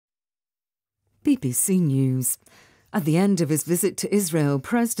BBC News. At the end of his visit to Israel,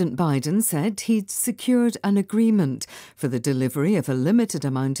 President Biden said he'd secured an agreement for the delivery of a limited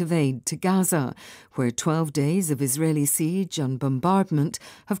amount of aid to Gaza, where 12 days of Israeli siege and bombardment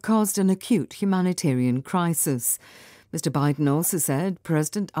have caused an acute humanitarian crisis. Mr. Biden also said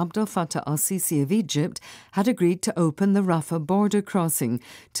President Abdel Fattah al-Sisi of Egypt had agreed to open the Rafah border crossing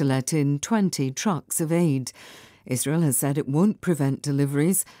to let in 20 trucks of aid. Israel has said it won't prevent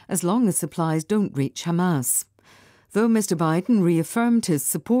deliveries as long as supplies don't reach Hamas. Though Mr. Biden reaffirmed his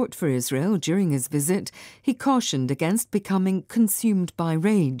support for Israel during his visit, he cautioned against becoming consumed by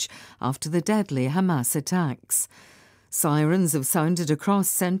rage after the deadly Hamas attacks. Sirens have sounded across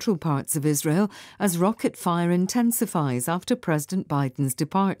central parts of Israel as rocket fire intensifies after President Biden's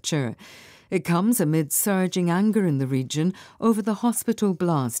departure. It comes amid surging anger in the region over the hospital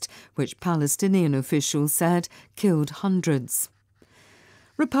blast, which Palestinian officials said killed hundreds.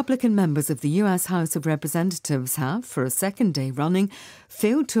 Republican members of the US House of Representatives have, for a second day running,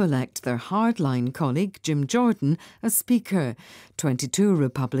 failed to elect their hardline colleague Jim Jordan as Speaker. 22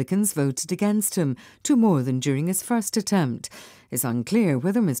 Republicans voted against him, 2 more than during his first attempt. It's unclear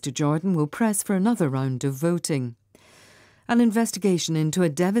whether Mr. Jordan will press for another round of voting. An investigation into a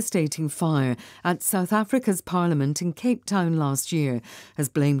devastating fire at South Africa's Parliament in Cape Town last year has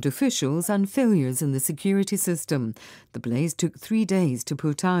blamed officials and failures in the security system. The blaze took 3 days to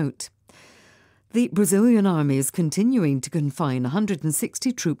put out. The Brazilian army is continuing to confine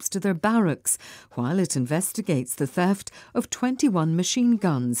 160 troops to their barracks while it investigates the theft of 21 machine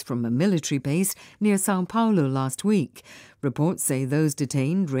guns from a military base near Sao Paulo last week. Reports say those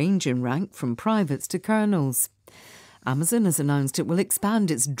detained range in rank from privates to colonels. Amazon has announced it will expand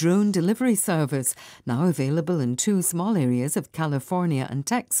its drone delivery service, now available in 2 small areas of California and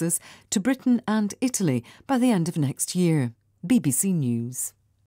Texas, to Britain and Italy by the end of next year. BBC News.